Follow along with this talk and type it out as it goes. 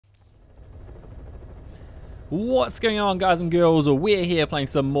What's going on, guys and girls? We're here playing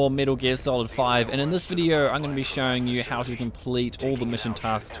some more Metal Gear Solid 5, and in this video I'm going to be showing you how to complete all the mission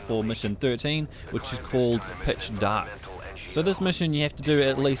tasks for mission 13, which is called Pitch Dark. So this mission you have to do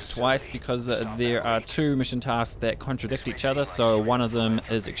at least twice because there are two mission tasks that contradict each other. So one of them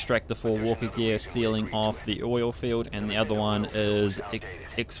is extract the 4 walker gear, sealing off the oil field, and the other one is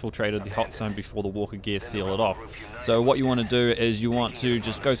exfiltrated the hot zone before the walker gear, seal it off. So what you want to do is you want to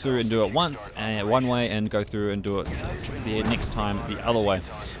just go through and do it once one way and go through and do it the next time the other way.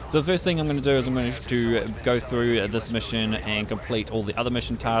 So the first thing I'm going to do is I'm going to go through this mission and complete all the other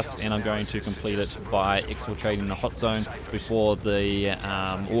mission tasks, and I'm going to complete it by exfiltrating the hot zone before the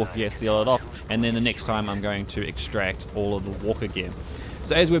walker gear, seal it off, and then the next time I'm going to extract all of the walker gear.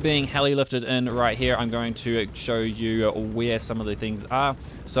 So as we're being heli lifted in right here, I'm going to show you where some of the things are.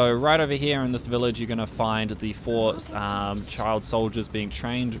 So right over here in this village you're going to find the 4 child soldiers being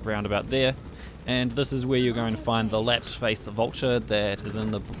trained round about there. And this is where you're going to find the lappet-faced vulture that is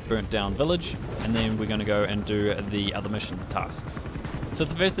in the burnt down village, and then we're going to go and do the other mission tasks. So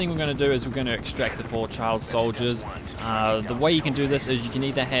the first thing we're going to do is we're going to extract the 4 child soldiers. The way you can do this is you can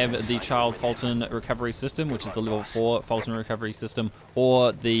either have the child Fulton recovery system, which is the level 4 Fulton recovery system,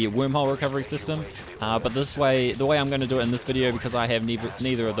 or the wormhole recovery system. But the way I'm going to do it in this video, because I have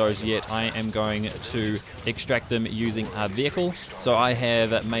neither of those yet, I am going to extract them using a vehicle. So I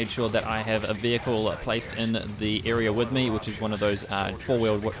have made sure that I have a vehicle placed in the area with me, which is one of those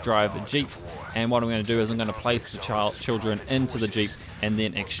 4-wheel drive Jeeps. And what I'm going to do is I'm going to place the children into the Jeep and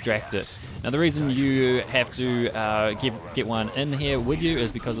then extract it. Now the reason you have to get one in here with you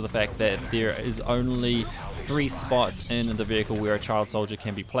is because of the fact that there is only 3 spots in the vehicle where a child soldier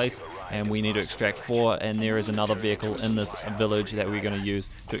can be placed, and we need to extract 4, and there is another vehicle in this village that we're going to use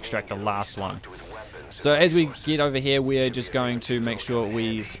to extract the last one. So as we get over here, we're just going to make sure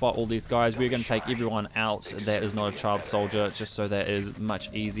we spot all these guys. We're going to take everyone out that is not a child soldier, just so that is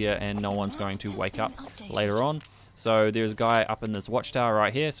much easier and no one's going to wake up later on. So there's a guy up in this watchtower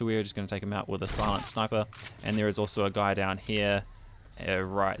right here, so we're just going to take him out with a silent sniper. And there is also a guy down here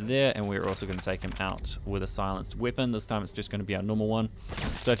right there, and we're also going to take him out with a silenced weapon. This time it's just going to be our normal one.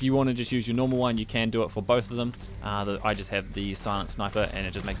 So if you want to just use your normal one, you can do it for both of them. I just have the silent sniper and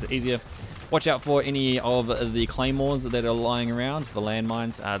it just makes it easier. Watch out for any of the claymores that are lying around, the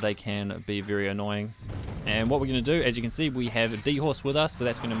landmines. They can be very annoying. And what we're going to do, as you can see, we have a D-horse with us, so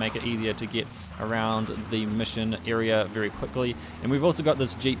that's going to make it easier to get around the mission area very quickly. And we've also got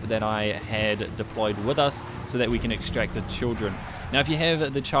this Jeep that I had deployed with us so that we can extract the children. Now if you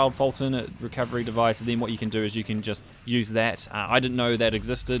have the child Fulton recovery device, then what you can do is you can just use that. I didn't know that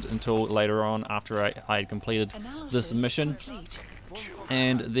existed until later on after I had completed this mission.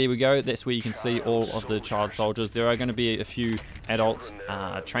 And there we go, that's where you can see all of the child soldiers. There are going to be a few adults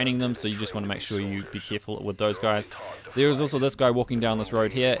training them, so you just want to make sure you be careful with those guys. There is also this guy walking down this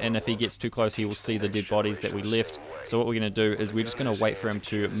road here, and if he gets too close he will see the dead bodies that we left. So what we're going to do is we're just going to wait for him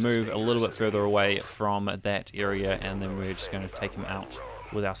to move a little bit further away from that area, and then we're just going to take him out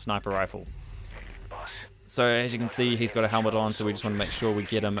with our sniper rifle. So as you can see, he's got a helmet on, so we just want to make sure we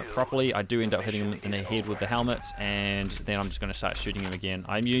get him properly. I do end up hitting him in the head with the helmet, and then I'm just going to start shooting him again.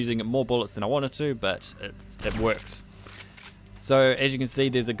 I'm using more bullets than I wanted to, but it works. So as you can see,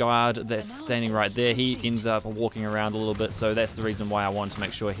 there's a guard that's standing right there. He ends up walking around a little bit, so that's the reason why I wanted to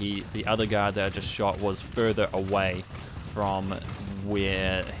make sure the other guard that I just shot was further away from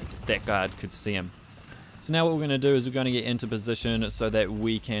where that guard could see him. So now what we're going to do is we're going to get into position so that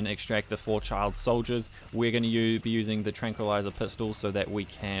we can extract the 4 child soldiers. We're going to be using the tranquilizer pistol so that we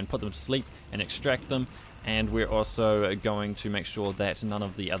can put them to sleep and extract them. And we're also going to make sure that none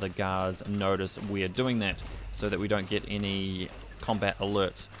of the other guards notice we're doing that, so that we don't get any combat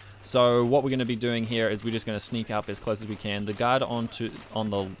alerts. So what we're going to be doing here is we're just going to sneak up as close as we can. The guard on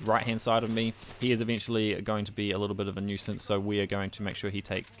the right hand side of me, he is eventually going to be a little bit of a nuisance, so we are going to make sure he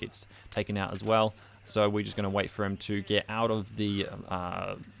gets taken out as well. So we're just going to wait for him to get out of the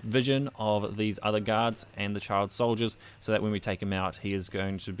vision of these other guards and the child soldiers, so that when we take him out, he is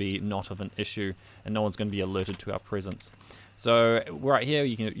going to be not of an issue and no one's going to be alerted to our presence. So right here,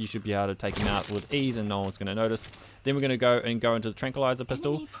 you should be able to take him out with ease and no one's going to notice. Then we're going to go into the tranquilizer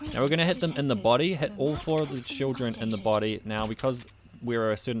pistol. Now we're going to hit them in the body, hit all 4 of the children in the body. Now because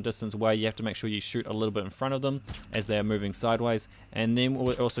we're a certain distance away, you have to make sure you shoot a little bit in front of them as they are moving sideways. And then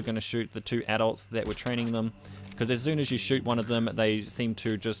we're also going to shoot the 2 adults that were training them, because as soon as you shoot one of them, they seem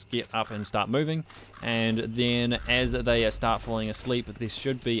to just get up and start moving. And then as they start falling asleep, there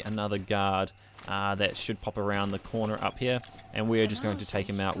should be another guard that should pop around the corner up here, and we're just going to take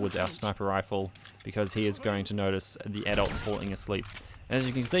him out with our sniper rifle, because he is going to notice the adults falling asleep. As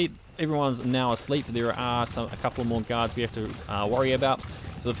you can see, everyone's now asleep. There are a couple of more guards we have to worry about.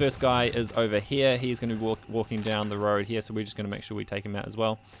 So the first guy is over here. He's going to be walking down the road here, so we're just going to make sure we take him out as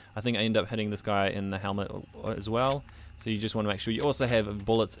well. I think I end up hitting this guy in the helmet as well. So you just want to make sure you also have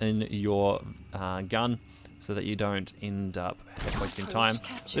bullets in your gun, so that you don't end up wasting time.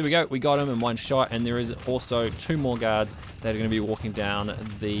 There we go, we got him in one shot, and there is also 2 more guards that are going to be walking down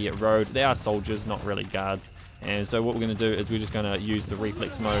the road. They are soldiers, not really guards. And so what we're going to do is we're just going to use the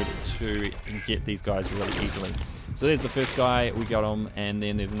reflex mode to get these guys really easily. So there's the first guy, we got him, and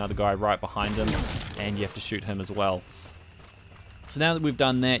then there's another guy right behind him, and you have to shoot him as well. So now that we've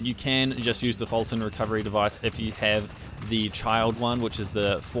done that, you can just use the Fulton recovery device if you have the child one, which is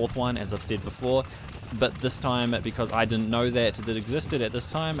the 4th one, as I've said before. But this time, because I didn't know that existed at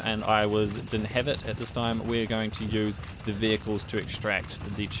this time, and I didn't have it at this time, we're going to use the vehicles to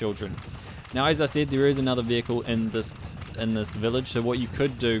extract the children. Now, as I said, there is another vehicle in this village, so what you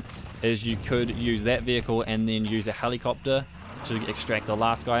could do is you could use that vehicle and then use a helicopter to extract the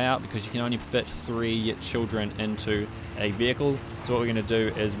last guy out, because you can only fit 3 children into a vehicle. So what we're going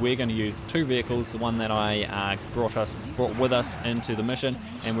to do is we're going to use 2 vehicles, the one that I brought with us into the mission,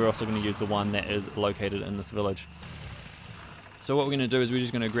 and we're also going to use the one that is located in this village. So what we're going to do is we're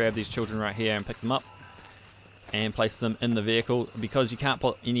just going to grab these children right here and pick them up and place them in the vehicle. Because you can't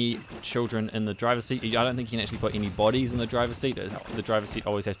put any children in the driver's seat, I don't think you can actually put any bodies in the driver's seat. The driver's seat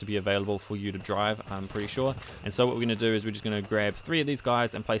always has to be available for you to drive, I'm pretty sure. And so what we're going to do is we're just going to grab 3 of these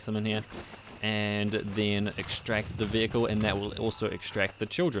guys and place them in here, and then extract the vehicle, and that will also extract the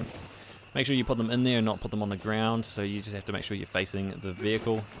children. Make sure you put them in there and not put them on the ground, so you just have to make sure you're facing the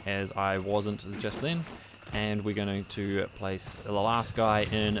vehicle, as I wasn't just then. And we're going to place the last guy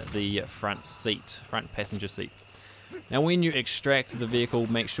in the front passenger seat. Now when you extract the vehicle,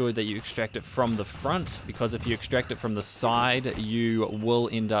 make sure that you extract it from the front, because if you extract it from the side, you will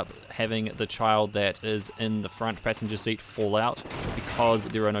end up having the child that is in the front passenger seat fall out, because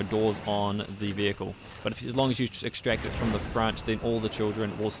there are no doors on the vehicle. But as long as you extract it from the front, then all the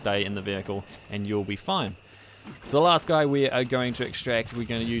children will stay in the vehicle and you'll be fine. So the last guy we are going to extract, we're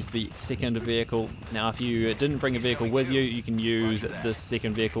going to use the second vehicle. Now if you didn't bring a vehicle with you, you can use this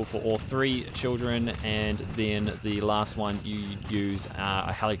second vehicle for all 3 children, and then the last one you use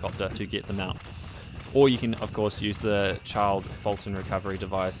a helicopter to get them out. Or you can of course use the child Fulton recovery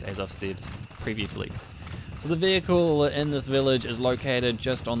device, as I've said previously. So the vehicle in this village is located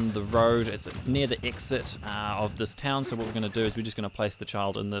just on the road. It's near the exit of this town. So what we're going to do is we're just going to place the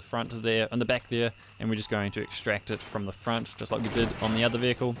child in the front there, in the back there, and we're just going to extract it from the front, just like we did on the other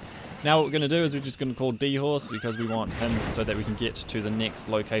vehicle. Now what we're going to do is we're just going to call D-Horse, because we want him so that we can get to the next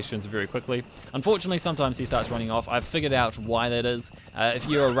locations very quickly. Unfortunately, sometimes he starts running off. I've figured out why that is. If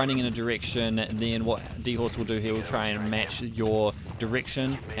you are running in a direction, then what D-Horse will do, he will try and match your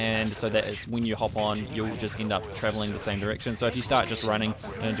direction, and so that is when you hop on, you'll just end up traveling the same direction. So if you start just running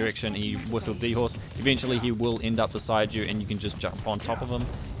in a direction and you whistle D-Horse, eventually he will end up beside you, and you can just jump on top of him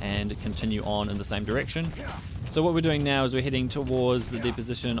and continue on in the same direction. So what we're doing now is we're heading towards the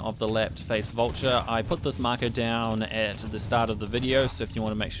position of the lappet-faced vulture. I put this marker down at the start of the video, so if you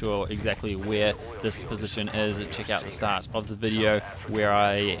want to make sure exactly where this position is, check out the start of the video where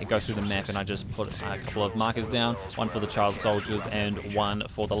I go through the map and I just put a couple of markers down, one for the child soldiers and one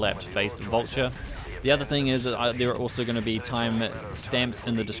for the lappet-faced vulture. The other thing is that there are also going to be time stamps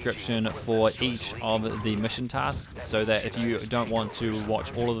in the description for each of the mission tasks, so that if you don't want to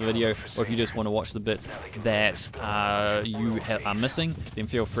watch all of the video, or if you just want to watch the bits that you are missing, then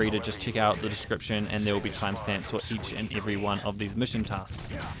feel free to just check out the description, and there will be timestamps for each and every one of these mission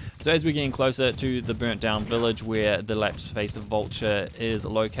tasks. So as we're getting closer to the burnt down village where the lappet-faced vulture is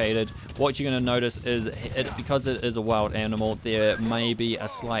located, what you're going to notice is because it is a wild animal, there may be a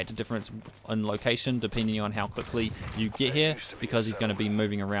slight difference in location depending on how quickly you get here, because he's going to be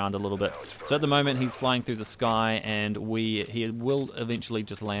moving around a little bit. So at the moment he's flying through the sky, and he will eventually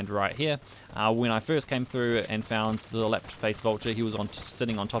just land right here. When I first came through and found the lappet-faced vulture, he was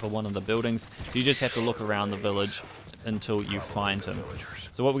sitting on top of one of the buildings. You just have to look around the village until you find him.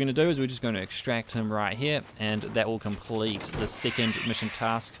 So what we're going to do is we're just going to extract him right here, and that will complete the second mission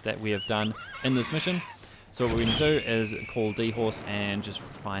task that we have done in this mission. So what we're going to do is call D-Horse and just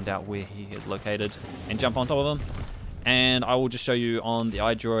find out where he is located and jump on top of him. And I will just show you on the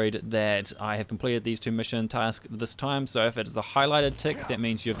iDroid that I have completed these 2 mission tasks this time. So if it is a highlighted tick, that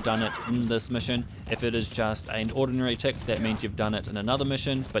means you've done it in this mission. If it is just an ordinary tick, that means you've done it in another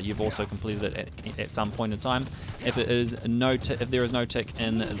mission, but you've also completed it at some point in time. If there is no tick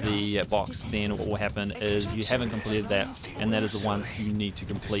in the box, then what will happen is you haven't completed that, and that is the ones you need to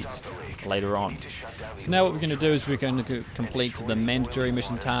complete. later on. So now what we're going to do is we're going to complete the mandatory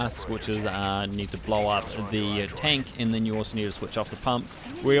mission tasks, which is need to blow up the tank, and then you also need to switch off the pumps.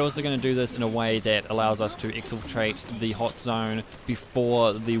 We're also going to do this in a way that allows us to exfiltrate the hot zone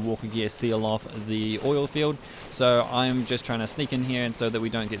before the walker gear seal off the oil field. So I'm just trying to sneak in here, and so that we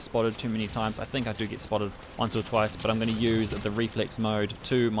don't get spotted too many times. I think I do get spotted once or twice, but I'm going to use the reflex mode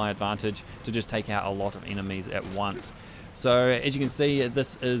to my advantage to just take out a lot of enemies at once. So as you can see,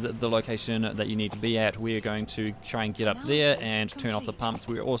 this is the location that you need to be at. We're going to try and get up there and turn off the pumps.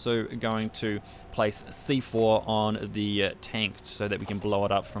 We're also going to place C4 on the tank so that we can blow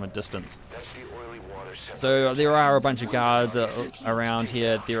it up from a distance. So there are a bunch of guards around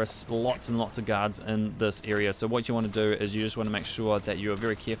here. There are lots and lots of guards in this area. So what you want to do is you just want to make sure that you are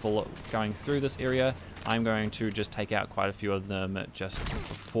very careful going through this area. I'm going to just take out quite a few of them just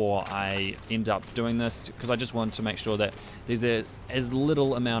before I end up doing this, because I just want to make sure that there's as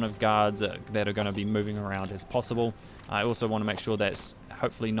little amount of guards that are going to be moving around as possible. I also want to make sure that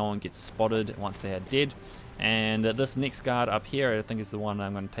hopefully no one gets spotted once they are dead. And this next guard up here, I think, is the one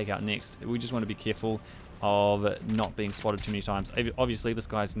I'm going to take out next. We just want to be careful of not being spotted too many times. Obviously this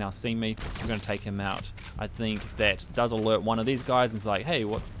guy's now seen me. I'm going to take him out. I think that does alert one of these guys and it's like, hey,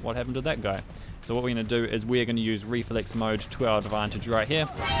 what happened to that guy? So what we're going to do is we're going to use reflex mode to our advantage right here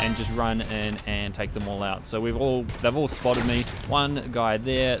and just run in and take them all out. So they've all spotted me. One guy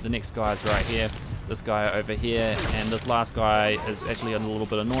there, the next guy's right here, this guy over here, and this last guy is actually a little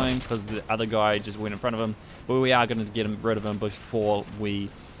bit annoying because the other guy just went in front of him. But we are going to get rid of him before we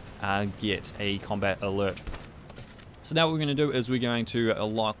get a combat alert. So now what we're going to do is we're going to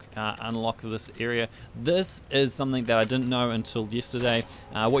unlock this area. This is something that I didn't know until yesterday.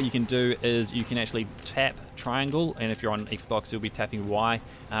 What you can do is you can actually tap triangle, and if you're on Xbox you'll be tapping Y,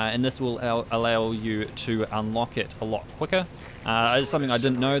 and this will allow you to unlock it a lot quicker. It's something I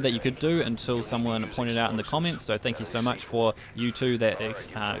didn't know that you could do until someone pointed out in the comments, so thank you so much for you two that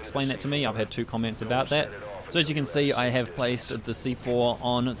explained that to me. I've had 2 comments about that. So as you can see, I have placed the C4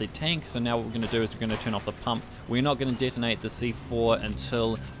 on the tank. So now what we're going to do is we're going to turn off the pump. We're not going to detonate the C4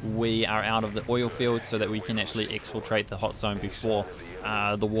 until we are out of the oil field, so that we can actually exfiltrate the hot zone before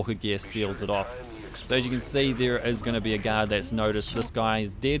the walker gear seals it off. So as you can see, there is going to be a guard that's noticed this guy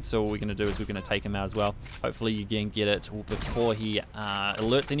is dead. So what we're going to do is we're going to take him out as well. Hopefully you can get it before he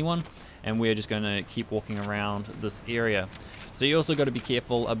alerts anyone. And we're just going to keep walking around this area. So you also got to be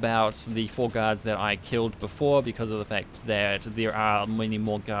careful about the 4 guards that I killed before, because of the fact that there are many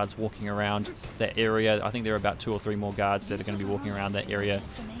more guards walking around that area. I think there are about 2 or 3 more guards that are going to be walking around that area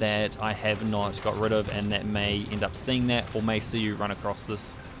that I have not got rid of, and that may end up seeing that, or may see you run across this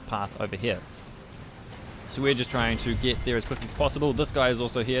path over here. So we're just trying to get there as quickly as possible. This guy is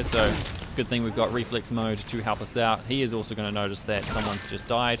also here, so good thing we've got reflex mode to help us out. He is also going to notice that someone's just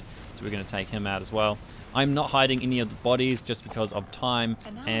died, so we're going to take him out as well. I'm not hiding any of the bodies just because of time,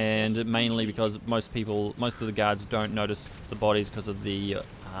 and mainly because most of the guards don't notice the bodies because of the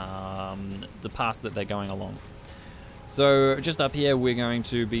path that they're going along. So just up here we're going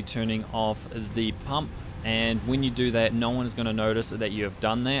to be turning off the pump, and when you do that no one is going to notice that you have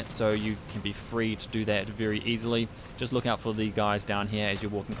done that, so you can be free to do that very easily. Just look out for the guys down here as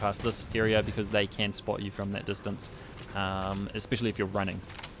you're walking past this area, because they can spot you from that distance, especially if you're running.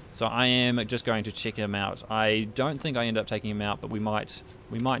 So I am just going to check him out. I don't think I end up taking him out, but we might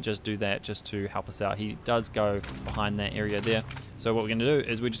just do that just to help us out. He does go behind that area there. So what we're going to do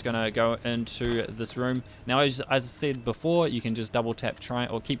is we're just going to go into this room. Now, as I said before, you can just double tap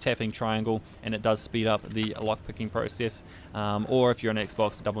or keep tapping triangle, and it does speed up the lock picking process. Or if you're on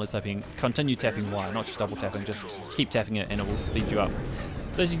Xbox, continue tapping Y, not just double tapping, just keep tapping it and it will speed you up.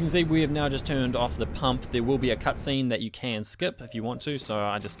 So as you can see, we have now just turned off the pump. There will be a cutscene that you can skip if you want to, so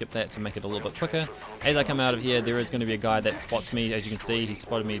I just skipped that to make it a little bit quicker. As I come out of here, there is going to be a guy that spots me. As you can see, he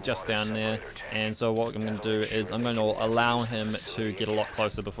spotted me just down there, and so what I'm going to do is I'm going to allow him to get a lot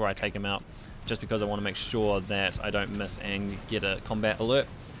closer before I take him out, just because I want to make sure that I don't miss and get a combat alert.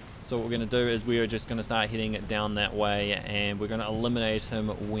 So what we're going to do is we are just going to start heading down that way, and we're going to eliminate him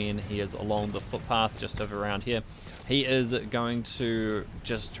when he is along the footpath just over around here. He is going to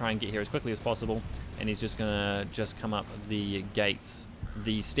just try and get here as quickly as possible, and he's just going to just come up the gates,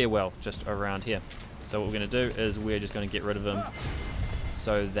 the stairwell just around here. So what we're going to do is we're just going to get rid of him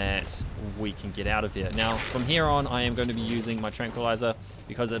so that we can get out of here. Now from here on I am going to be using my tranquilizer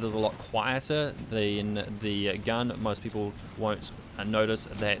because it is a lot quieter than the gun. Most people won't notice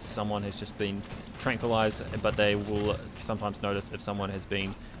that someone has just been tranquilized, but they will sometimes notice if someone has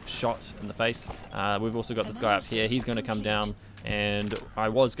been shot in the face. We've also got this guy up here. He's going to come down, and I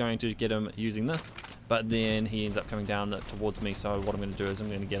was going to get him using this, but then he ends up coming down towards me. So what I'm going to do is I'm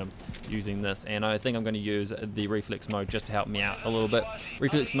going to get him using this, and I think I'm going to use the reflex mode just to help me out a little bit.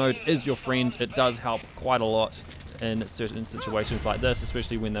 Reflex mode is your friend. It does help quite a lot in certain situations like this,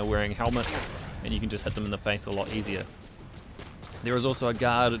 especially when they're wearing helmets, and you can just hit them in the face a lot easier. There is also a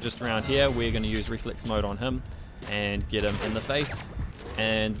guard just around here. We're going to use reflex mode on him and get him in the face.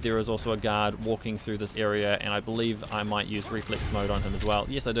 And there is also a guard walking through this area, and I believe I might use reflex mode on him as well.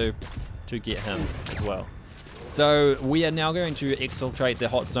 Yes, I do, to get him as well. So we are now going to exfiltrate the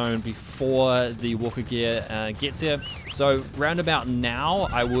hot zone before the walker gear gets here. So round about now,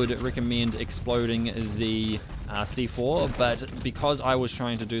 I would recommend exploding the C4, but because I was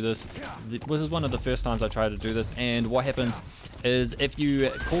trying to do this, this is one of the first times I tried to do this, and what happens is if you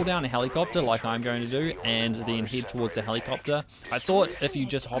call down a helicopter like I'm going to do and then head towards the helicopter, I thought if you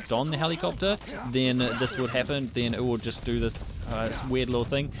just hopped on the helicopter then this would happen, then it would just do this weird little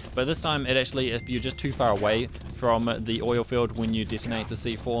thing, but this time it actually, if you're just too far away from the oil field when you detonate the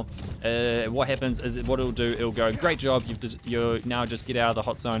C4, what happens is what it'll do, it'll go, great job, you now just get out of the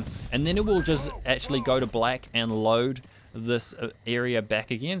hot zone, and then it will just actually go to black and load this area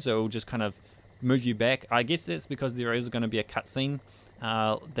back again, so it will just kind of move you back. I guess that's because there is going to be a cutscene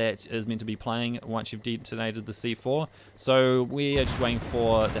that is meant to be playing once you've detonated the C4. So we are just waiting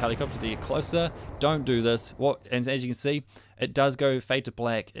for the helicopter to get closer. Don't do this. And as you can see, it does go fade to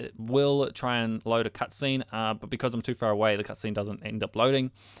black. It will try and load a cutscene, but because I'm too far away, the cutscene doesn't end up loading.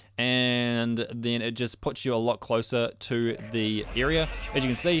 And then it just puts you a lot closer to the area. As you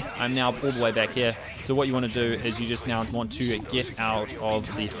can see, I'm now all the way back here. So what you want to do is you just now want to get out of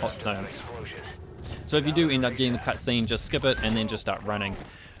the hot zone. So if you do end up getting the cutscene, just skip it and then just start running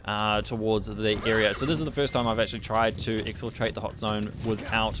towards the area. So this is the first time I've actually tried to exfiltrate the hot zone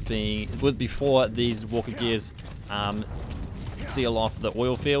before these walker gears seal off the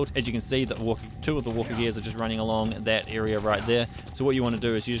oil field. As you can see, two of the walker gears are just running along that area right there. So what you want to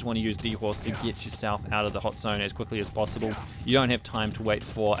do is you just want to use D-Horse to get yourself out of the hot zone as quickly as possible. You don't have time to wait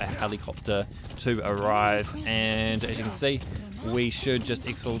for a helicopter to arrive, and as you can see, we should just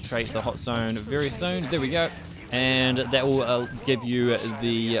exfiltrate the hot zone very soon. There we go. And that will give you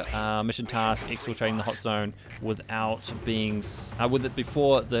the mission task, exfiltrating the hot zone without being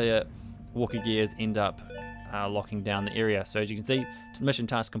before the walker gears end up locking down the area. So as you can see, mission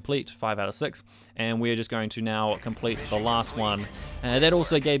task complete, 5 out of 6, and we're just going to now complete the last one. That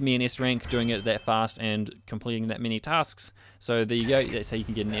also gave me an S rank doing it that fast and completing that many tasks. So there you go, that's how you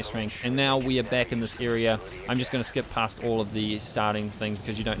can get an S rank. And now we are back in this area. I'm just going to skip past all of the starting things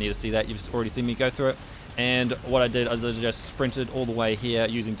because you don't need to see that. You've already seen me go through it. And what I did is I just sprinted all the way here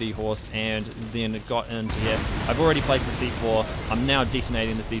using D-Horse and then got into here. I've already placed the C4. I'm now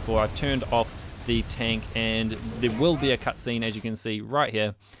detonating the C4. I've turned off the tank, and there will be a cutscene, as you can see right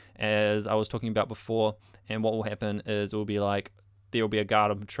here, as I was talking about before. And what will happen is it will be like there will be a guard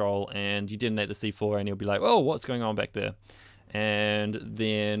on patrol, and you detonate the C4, and he'll be like, "Oh, what's going on back there?" And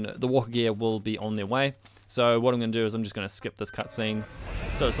then the walker gear will be on their way. So what I'm going to do is I'm just going to skip this cutscene,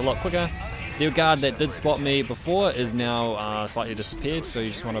 so it's a lot quicker. The guard that did spot me before is now slightly disappeared, so you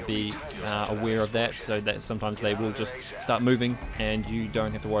just want to be aware of that, so that sometimes they will just start moving and you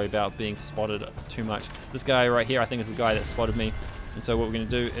don't have to worry about being spotted too much. This guy right here I think is the guy that spotted me, and so what we're going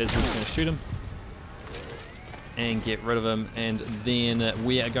to do is we're just going to shoot him and get rid of him, and then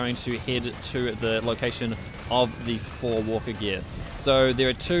we are going to head to the location of the 4 walker gear. So there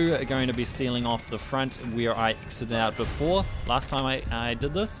are 2 going to be sealing off the front where I exited out before last time I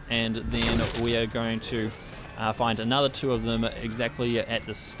did this, and then we are going to find another 2 of them exactly at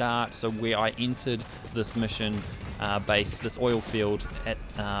the start, so where I entered this mission base, this oil field at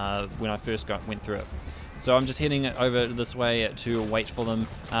when I first went through it. So I'm just heading over this way to wait for them.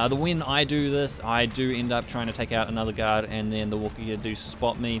 When I do this, I do end up trying to take out another guard, and then the walker gear do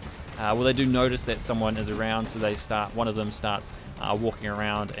spot me. Well, they do notice that someone is around, so one of them starts walking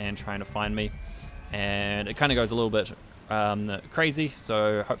around and trying to find me, and it kind of goes a little bit crazy,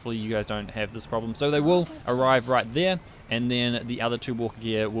 so hopefully you guys don't have this problem. So they will arrive right there, and then the other 2 walker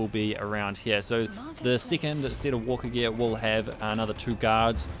gear will be around here. So the second set of walker gear will have another 2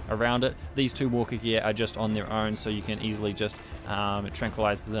 guards around it. These 2 walker gear are just on their own, so you can easily just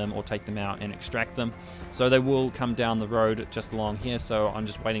tranquilize them or take them out and extract them. So they will come down the road just along here, so I'm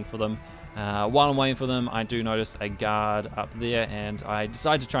just waiting for them. While I'm waiting for them, I do notice a guard up there, and I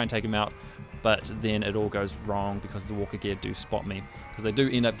decide to try and take him out, but then it all goes wrong because the walker gear do spot me, because they do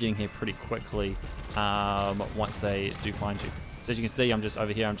end up getting here pretty quickly once they do find you. So as you can see, I'm just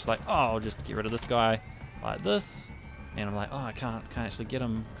over here. I'm just like, oh, I'll just get rid of this guy like this. And I'm like, oh, I can't actually get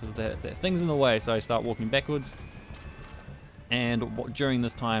him because that thing's in the way. So I start walking backwards. And during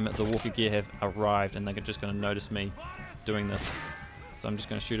this time, the walker gear have arrived, and they're just going to notice me doing this. So I'm just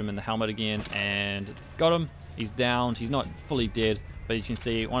going to shoot him in the helmet again, and got him. He's downed. He's not fully dead, but as you can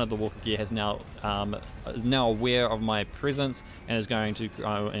see, one of the walker gear has now is now aware of my presence and is going to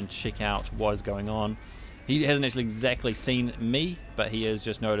go and check out what is going on. He hasn't actually exactly seen me, but he has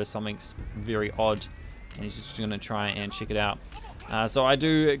just noticed something's very odd, and he's just going to try and check it out. So I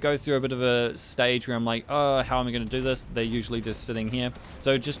do go through a bit of a stage where I'm like, oh, how am I going to do this? They're usually just sitting here.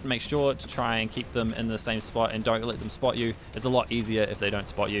 So just make sure to try and keep them in the same spot and don't let them spot you. It's a lot easier if they don't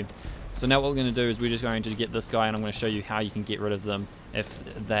spot you. So now what we're going to do is we're just going to get this guy, and I'm going to show you how you can get rid of them if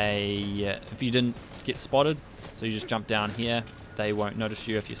you didn't get spotted. So you just jump down here. They won't notice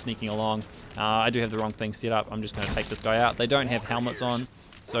you if you're sneaking along. I do have the wrong thing set up. I'm just going to take this guy out. They don't have helmets on,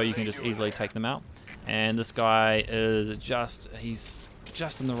 so you can just easily take them out. And this guy is he's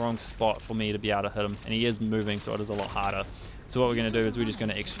just in the wrong spot for me to be able to hit him, and he is moving, so it is a lot harder. So what we're going to do is we're just going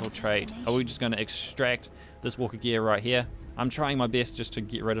to we're just going to extract this walker gear right here. I'm trying my best just to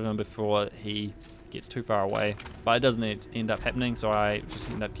get rid of him before he gets too far away, but it doesn't end up happening, so I just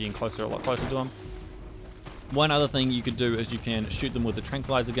end up getting a lot closer to him. One other thing you could do is you can shoot them with the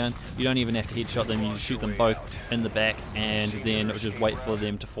tranquilizer gun. You don't even have to headshot them, you just shoot them both in the back and then just wait for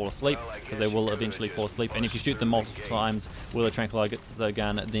them to fall asleep, because they will eventually fall asleep. And if you shoot them multiple times with a tranquilizer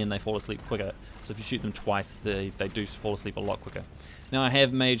gun, then they fall asleep quicker. So if you shoot them twice, they do fall asleep a lot quicker. Now I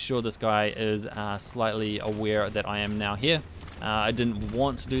have made sure this guy is slightly aware that I am now here. I didn't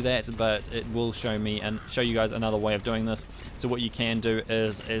want to do that, but it will show me and show you guys another way of doing this. So what you can do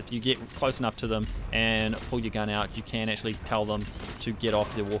is, if you get close enough to them and pull your gun out, you can actually tell them to get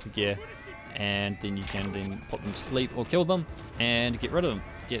off their walker gear, and then you can then put them to sleep or kill them and get rid of them.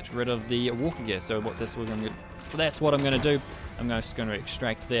 Get rid of the walker gear. So that's what I'm going to do. I'm just going to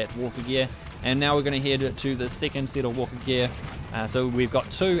extract that walker gear, and now we're going to head to the second set of walker gear. So we've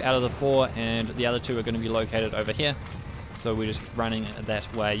got 2 out of the 4, and the other 2 are going to be located over here. So we're just running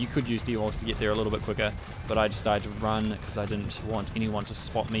that way. You could use D-Horse to get there a little bit quicker, but I decided to run because I didn't want anyone to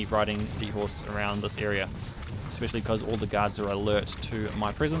spot me riding D-Horse around this area, especially because all the guards are alert to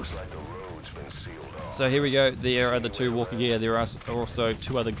my presence. So here we go. There are the 2 walker gear. There are also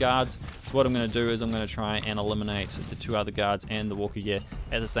 2 other guards. So what I'm going to do is I'm going to try and eliminate the 2 other guards and the walker gear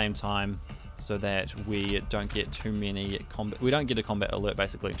at the same time, so that we don't get too many we don't get a combat alert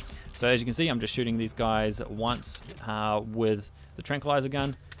basically. So as you can see, I'm just shooting these guys once with the tranquilizer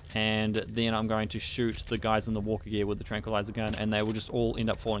gun, and then I'm going to shoot the guys in the walker gear with the tranquilizer gun, and they will just all end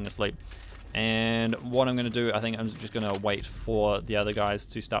up falling asleep. And what I'm going to do, I think I'm just going to wait for the other guys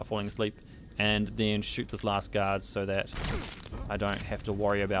to start falling asleep and then shoot this last guard so that I don't have to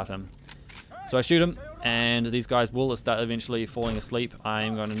worry about him. So I shoot him, and these guys will start eventually falling asleep. I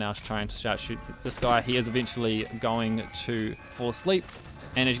am going to now try and start shoot this guy. He is eventually going to fall asleep,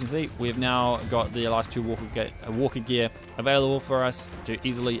 and as you can see, we have now got the last 2 walker gear available for us to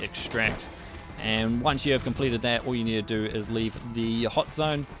easily extract. And once you have completed that, all you need to do is leave the hot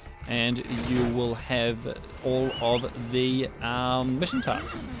zone, and you will have all of the mission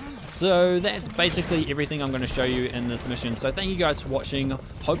tasks. So that's basically everything I'm going to show you in this mission. So thank you guys for watching.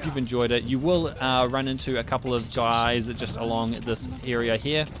 Hope you've enjoyed it. You will run into a couple of guys just along this area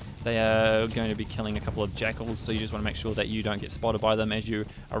here. They are going to be killing a couple of jackals, so you just want to make sure that you don't get spotted by them as you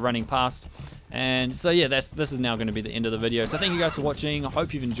are running past. And so yeah, this is now going to be the end of the video. So thank you guys for watching. I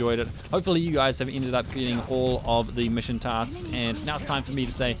hope you've enjoyed it. Hopefully you guys have ended up getting all of the mission tasks. And now it's time for me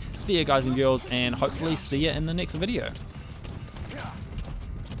to say see you guys and girls, and hopefully see you in the next video.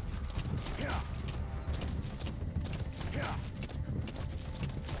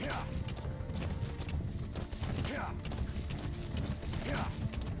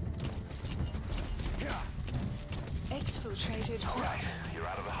 Exfiltrated. All right, you're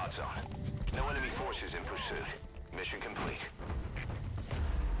out of the hot zone. No enemy forces in pursuit. Mission complete.